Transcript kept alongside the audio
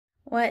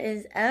What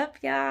is up,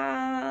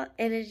 y'all?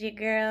 It is your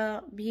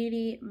girl,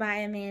 Beauty by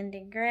Amanda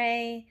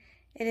Gray.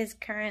 It is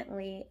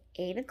currently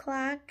 8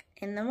 o'clock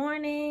in the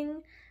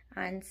morning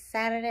on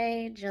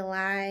Saturday,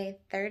 July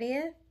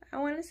 30th, I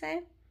want to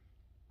say.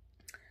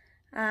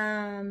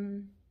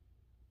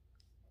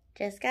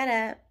 Just got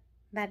up,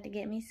 about to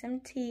get me some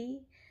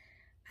tea.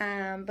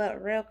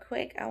 But real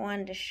quick, I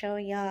wanted to show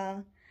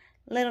y'all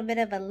a little bit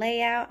of a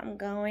layout. I'm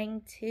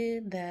going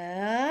to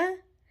the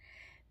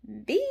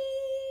beach.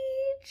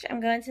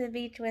 I'm going to the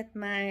beach with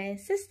my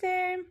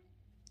sister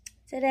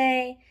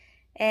today.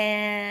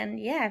 And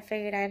yeah, I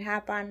figured I'd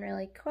hop on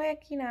really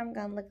quick. You know, I'm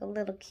going to look a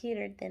little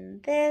cuter than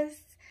this.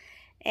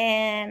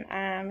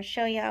 And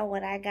show y'all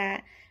what I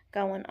got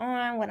going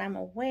on, what I'm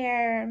gonna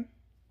wear,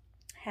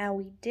 how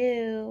we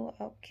do,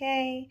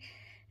 okay?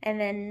 And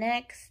then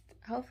next,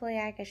 hopefully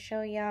I can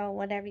show y'all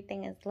what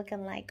everything is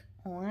looking like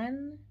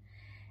on.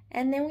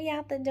 And then we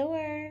out the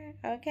door,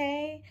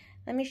 okay?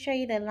 Let me show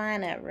you the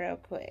lineup real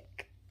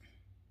quick.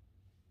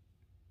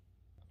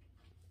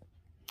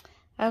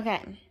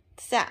 Okay,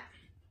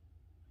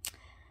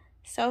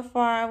 so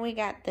far we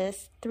got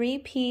this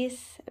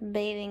 3-piece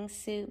bathing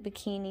suit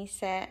bikini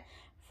set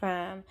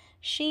from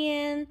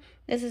Shein.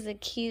 This is a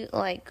cute,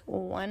 like,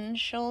 one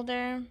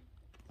shoulder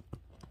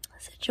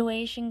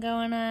situation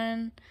going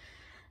on.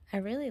 I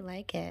really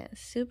like it.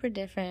 Super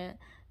different.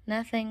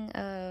 Nothing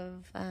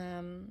of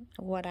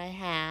what I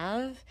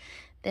have.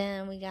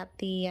 Then we got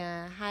the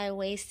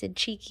high-waisted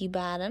cheeky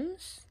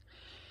bottoms.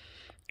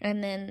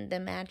 And then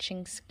the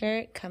matching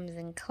skirt comes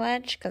in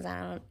clutch because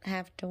I don't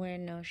have to wear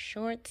no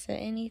shorts or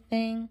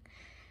anything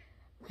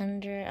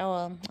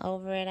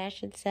over it, I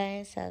should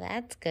say. So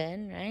that's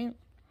good, right?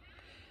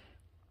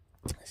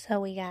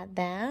 So we got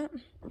that.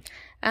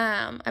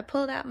 I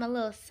pulled out my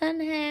little sun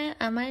hat.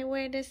 I might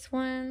wear this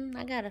one.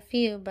 I got a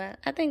few, but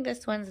I think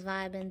this one's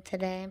vibing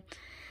today.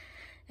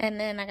 And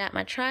then I got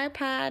my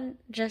tripod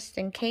just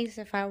in case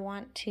if I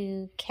want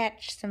to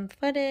catch some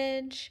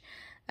footage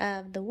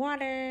of the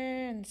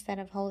water instead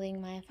of holding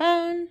my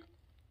phone.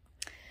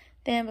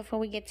 Then before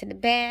we get to the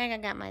bag, I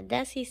got my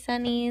Desi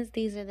Sunnies.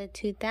 These are the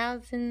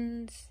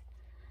 2000s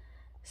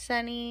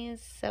Sunnies.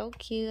 So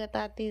cute. I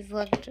thought these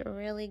looked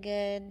really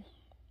good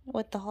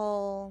with the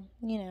whole,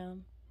 you know,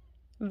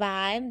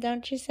 vibe,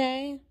 don't you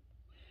say?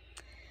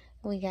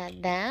 We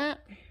got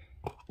that.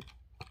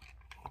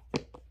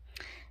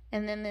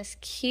 And then this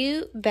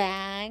cute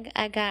bag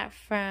I got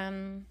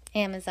from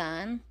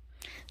Amazon.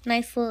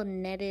 Nice little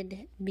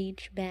netted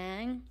beach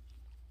bag.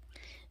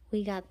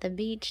 We got the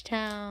beach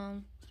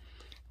towel.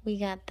 We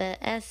got the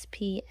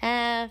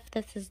SPF.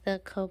 This is the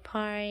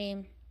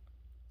Kopari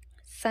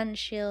Sun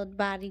Shield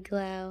Body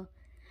Glow.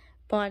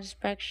 Broad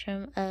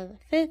spectrum of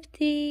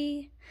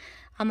 50.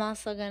 I'm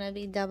also going to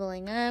be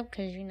doubling up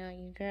because, you know,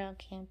 your girl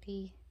can't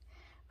be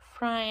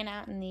frying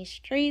out in these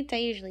streets. I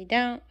usually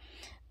don't.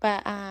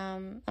 But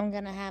I'm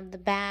going to have the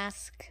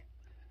Basque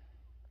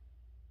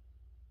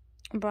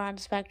broad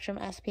spectrum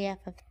SPF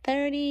of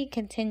 30.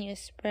 Continuous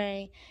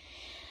spray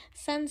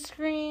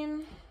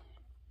sunscreen.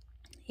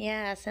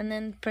 Yes, and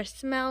then for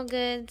smell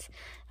goods,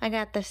 I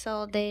got the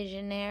Sol de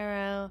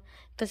Janeiro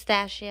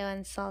pistachio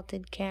and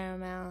salted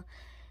caramel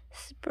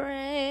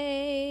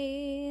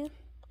spray.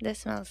 This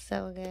smells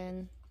so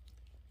good.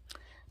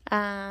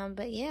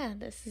 But yeah,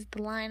 this is the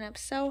lineup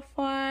so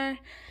far.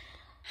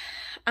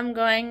 I'm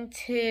going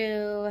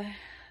to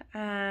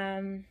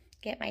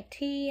get my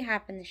tea,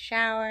 hop in the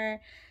shower.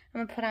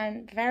 I'm gonna put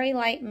on very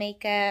light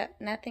makeup,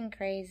 nothing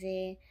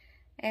crazy,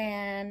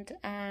 and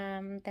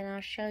then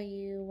I'll show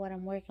you what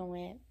I'm working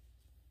with.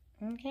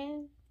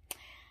 Okay?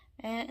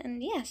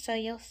 And yeah, so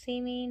you'll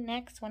see me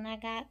next when I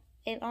got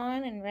it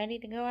on and ready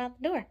to go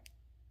out the door.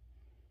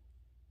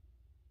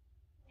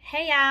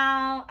 Hey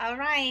y'all,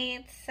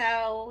 alright,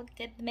 so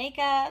did the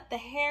makeup, the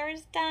hair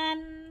is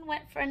done,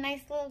 went for a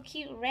nice little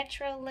cute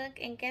retro look,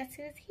 and guess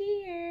who's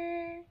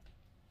here?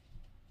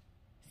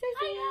 Sissy.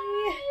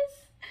 Hi guys!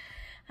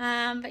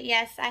 But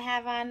yes, I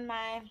have on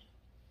my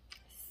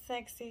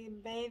sexy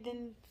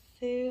bathing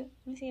suit.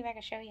 Let me see if I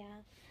can show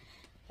y'all.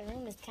 The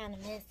room is kind of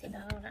messy, but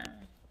hold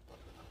on.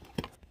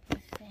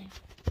 Let's see.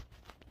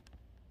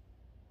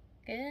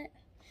 Good?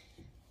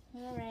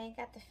 Alright,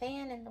 got the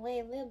fan in the way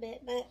a little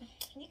bit, but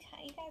you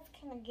guys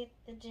kind of get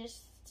the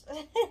gist.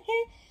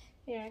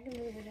 Here, I can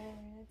move it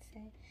over. Let's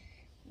see.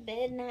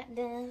 Bed not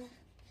done.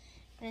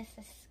 And it's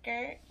a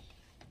skirt.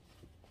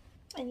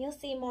 And you'll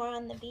see more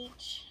on the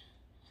beach.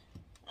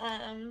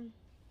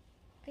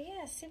 But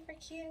yeah, super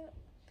cute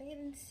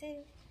bathing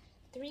suit,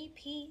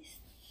 3-piece.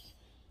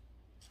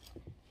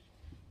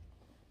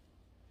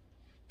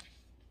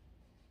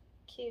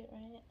 Cute,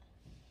 right?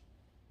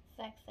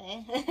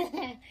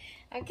 Sexy.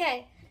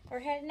 Okay, we're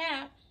heading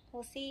out.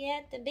 We'll see you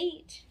at the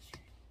beach.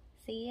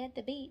 See you at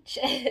the beach.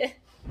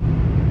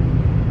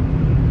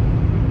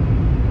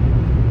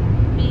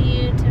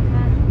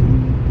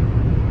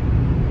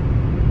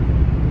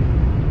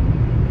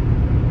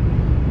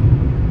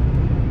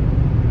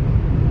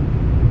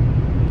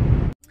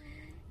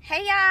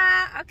 Hey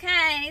y'all,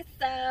 okay,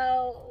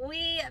 so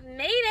we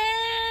made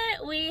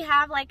it. We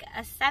have like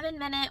a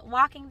 7-minute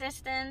walking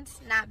distance,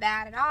 not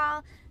bad at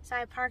all. So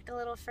I parked a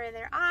little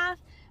further off.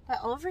 But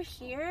over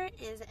here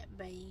is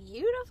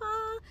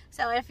beautiful.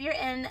 So if you're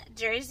in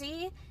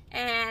Jersey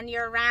and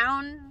you're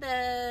around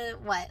the,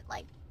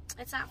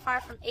 it's not far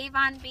from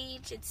Avon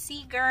Beach, it's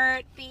Sea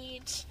Girt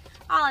Beach,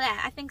 all of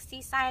that. I think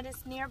Seaside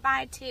is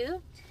nearby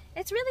too.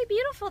 It's really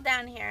beautiful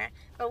down here.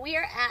 But we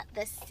are at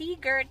the Sea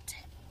Girt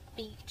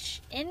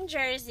Beach in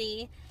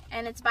Jersey,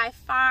 and it's by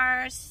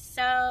far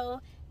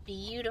so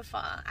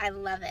beautiful. I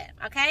love it.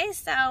 Okay,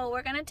 so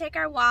we're gonna take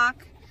our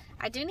walk.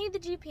 I do need the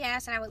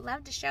GPS, and I would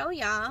love to show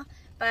y'all,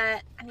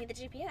 but I need the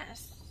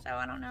GPS, so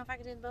I don't know if I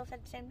can do both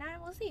at the same time.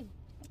 We'll see.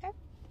 Okay,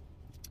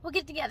 we'll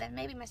get together.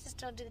 Maybe my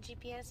sister will do the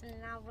GPS, and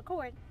then I'll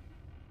record.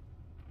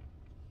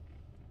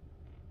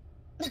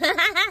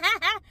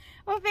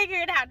 We'll figure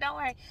it out, don't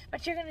worry.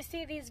 But you're gonna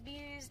see these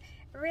views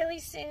really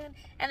soon,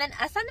 and then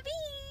us on the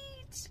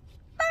beach.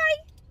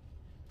 Bye.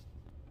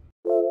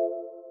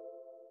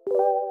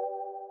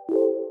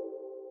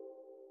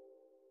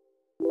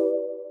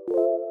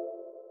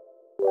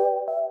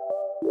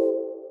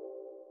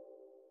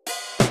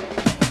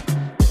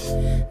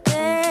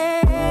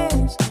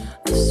 There's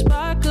a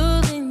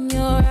sparkle in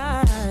your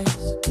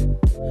eyes.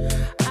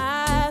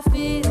 I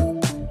feel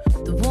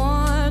the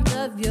warmth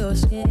of your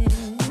skin.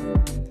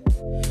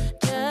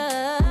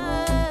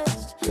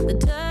 Just the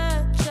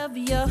touch of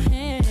your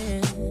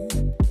hand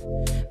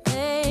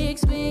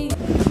makes me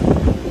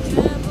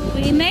tremble.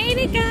 We made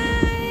it, guys.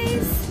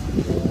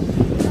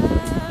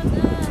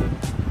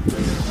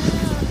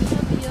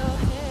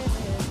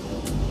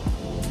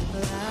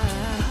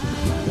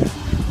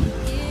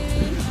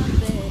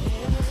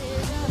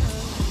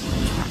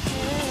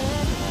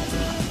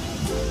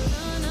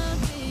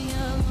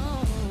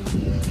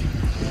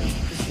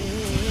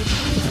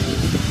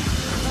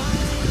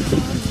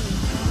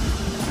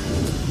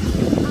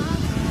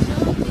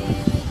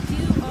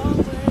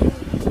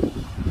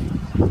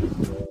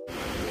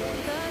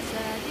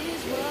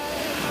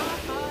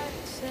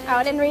 Oh,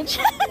 I didn't reach.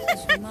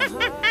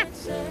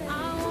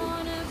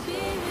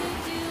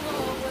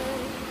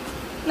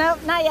 Nope,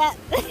 not yet.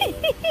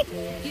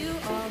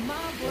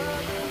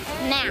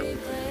 Now.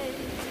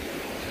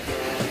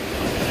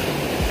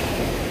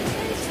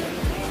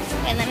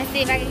 Wait, let me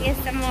see if I can get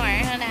some more.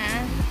 Hold on.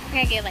 I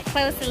gotta get like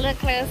closer, look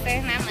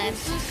closer. Not much.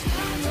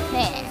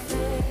 There.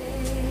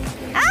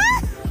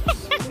 Ah!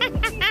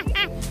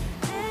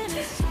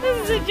 This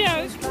is a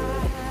joke.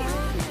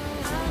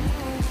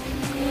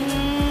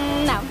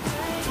 No.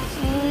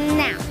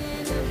 No.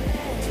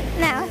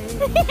 No.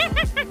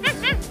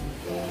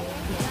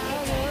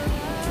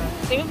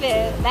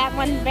 Stupid. That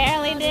one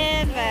barely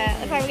did, but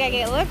looks like we gotta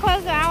get a little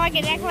closer. I don't want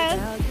to get that close.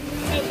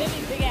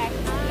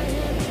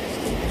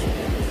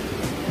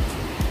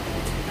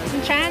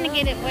 I'm trying to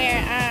get it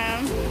where,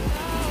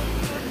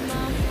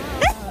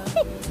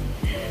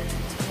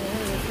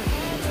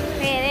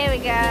 yeah, there we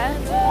go.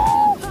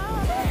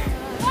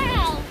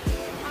 Wow.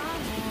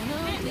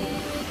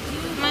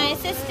 My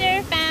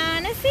sister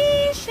found a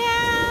seashell.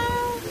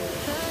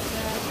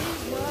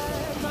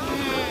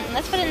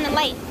 Let's put it in the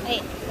light.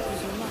 Wait.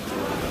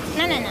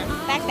 No.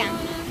 Back down.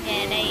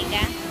 Yeah, there you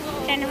go.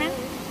 Turn around.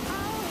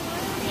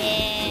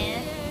 Yeah.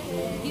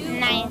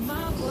 Nice.